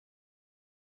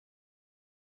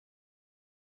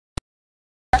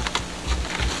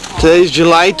Today's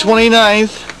July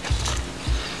 29th,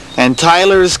 and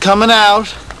Tyler is coming out.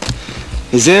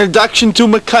 His introduction to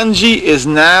Makunji is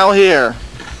now here.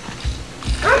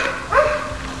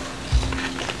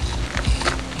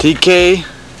 TK,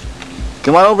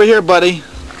 come on over here, buddy.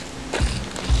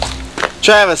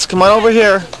 Travis, come on over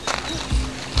here.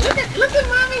 Look at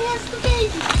Mommy has the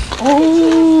baby.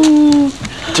 Oh,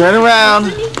 turn around.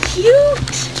 Isn't he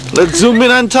cute? Let's zoom in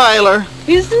on Tyler.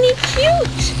 Isn't he cute?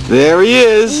 There he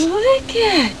is. Look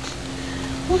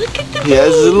at the baby. He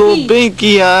has a little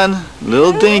binky on,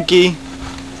 little dinky.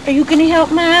 Are you gonna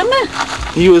help Mama?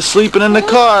 He was sleeping in the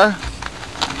car.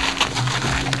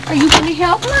 Are you gonna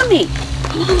help Mommy?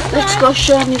 Let's go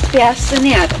show him his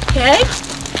bassinet, okay?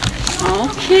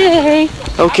 Okay.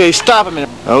 Okay, stop a minute.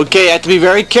 Okay, you have to be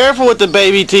very careful with the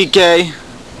baby, TK.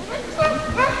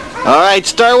 Alright,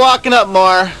 start walking up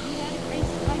more.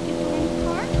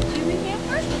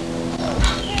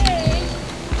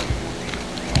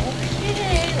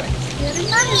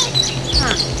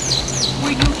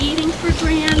 Were you eating for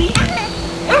Granny?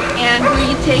 And were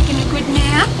you taking a good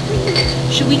nap?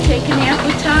 Should we take a nap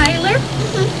with Tyler?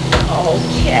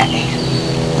 Okay.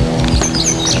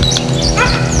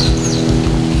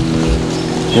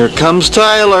 Here comes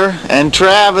Tyler and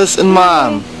Travis and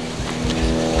Mom.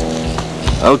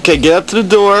 Okay, get up to the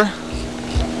door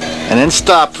and then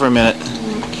stop for a minute.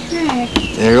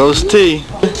 Okay. There goes T.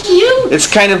 Cute. It's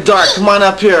kind of dark. Come on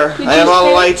up here. I have all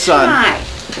the lights on.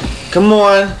 Come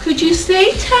on. Could you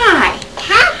say Ty?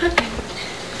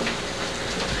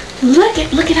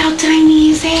 Look at how tiny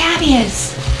his hat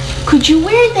is. Could you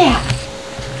wear that?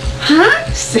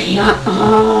 Huh? Say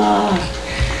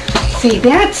say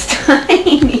that's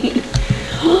tiny.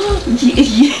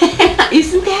 Yeah,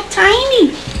 isn't that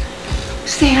tiny?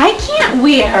 Say I can't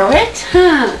wear it,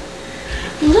 huh?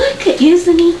 Look,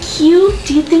 isn't he cute?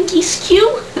 Do you think he's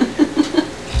cute?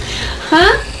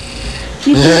 Huh?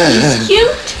 Do you think he's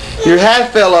cute? Your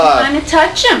hat fell You off. want to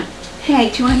touch him? Hey,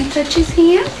 do you want to touch his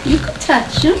hand? You could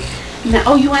touch him. No,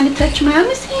 oh, you want to touch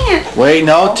Mama's hand? Wait,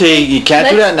 no, T. You can't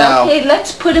do that now. Okay,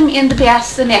 let's put him in the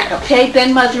bassinet, okay?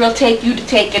 Then Mother will take you to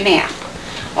take a nap.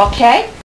 Okay?